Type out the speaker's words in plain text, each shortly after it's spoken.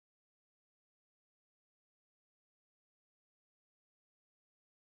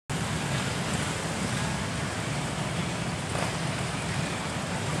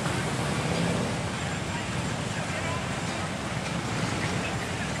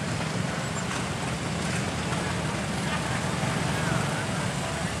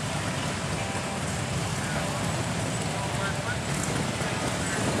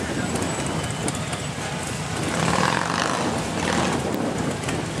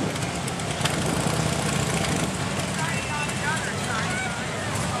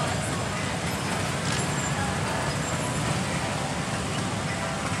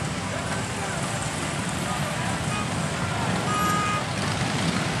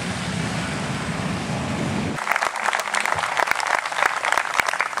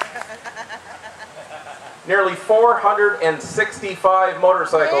Nearly 465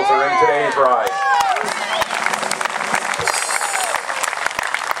 motorcycles are in today's ride.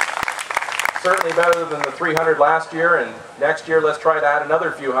 Certainly better than the 300 last year, and next year let's try to add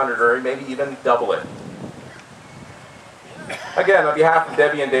another few hundred or maybe even double it. Again, on behalf of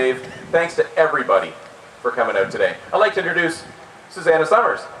Debbie and Dave, thanks to everybody for coming out today. I'd like to introduce Zsuzsana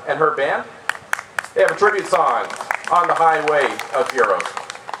Summers and her band. They have a tribute song, On the Highway of Heroes.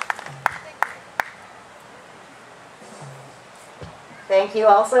 Thank you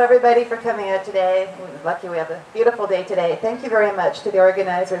also, everybody, for coming out today. We're lucky we have a beautiful day today. Thank you very much to the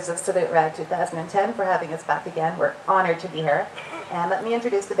organizers of Salute Rag 2010 for having us back again. We're honored to be here. And let me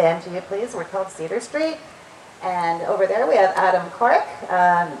introduce the band to you, please. We're called Cedar Street. And over there we have Clarke,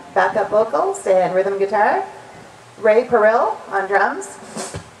 backup vocals and rhythm guitar. Porrill on drums.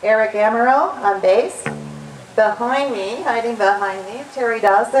 Amirault on bass. Behind me, hiding behind me,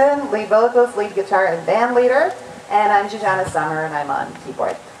 Dawson, lead vocals, lead guitar, and band leader. And I'm Zsuzsana and I'm on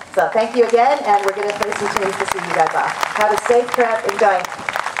keyboard. So thank you again, and we're going to play some tunes to see you guys off. Have a safe trip. Enjoy.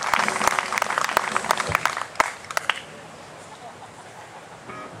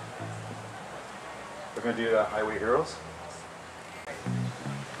 We're going to do Highway Heroes.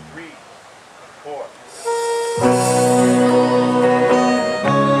 3, 4.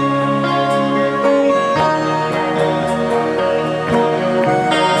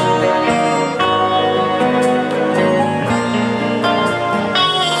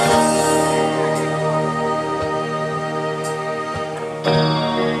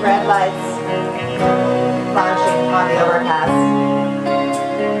 Red lights flashing on the overpass.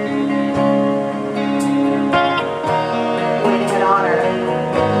 Waiting in honor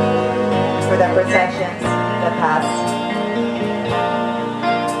for the processions that pass.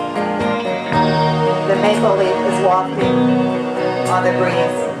 The maple leaf is wafting on the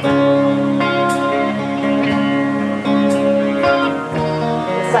breeze.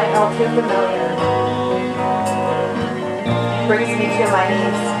 The sight all too familiar brings me to my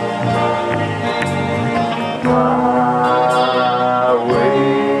knees.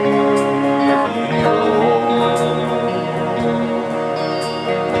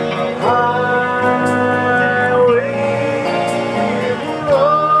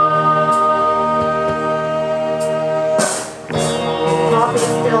 Poppies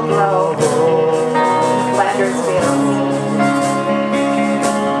still grow, Flanders fields.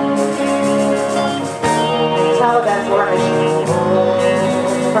 Taliban's war machine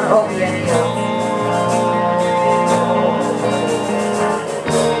from opium fields.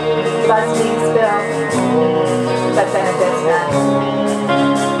 Blood being spilled that benefits men.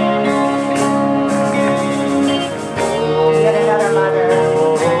 Yet another mother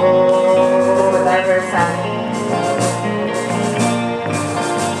without her son.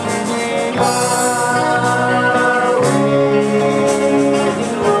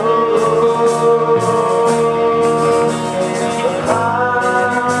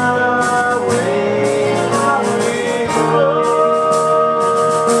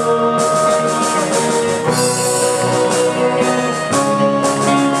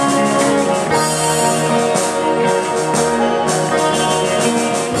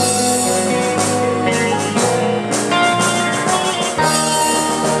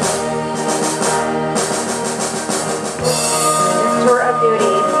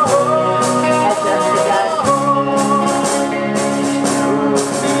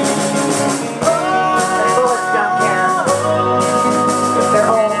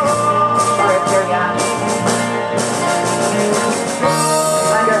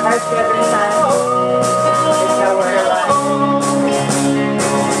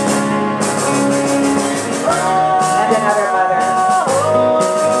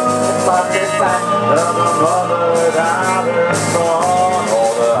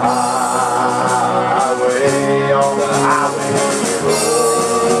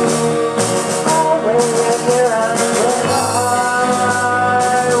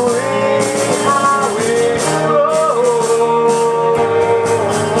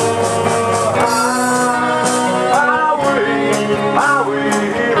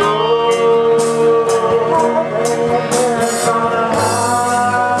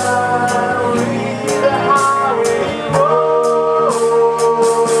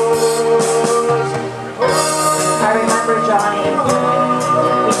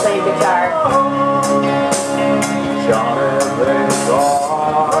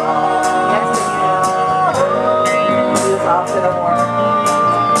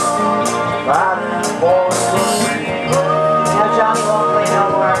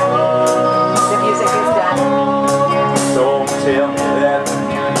 Tell me that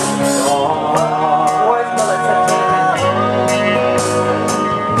war's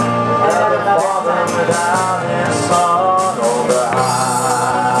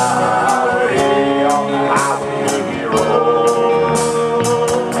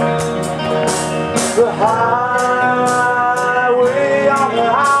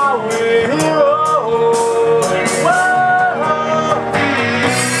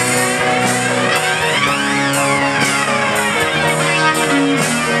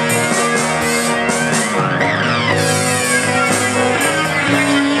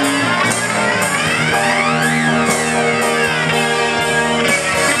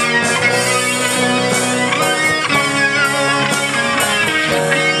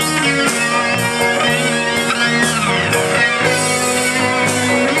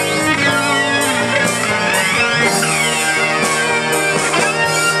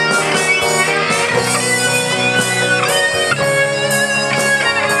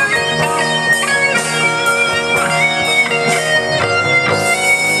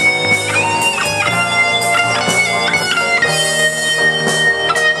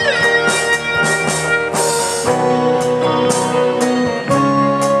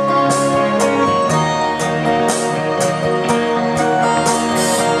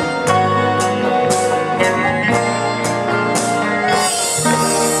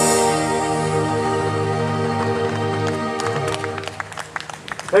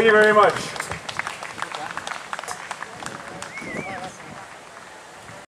Thank you very much.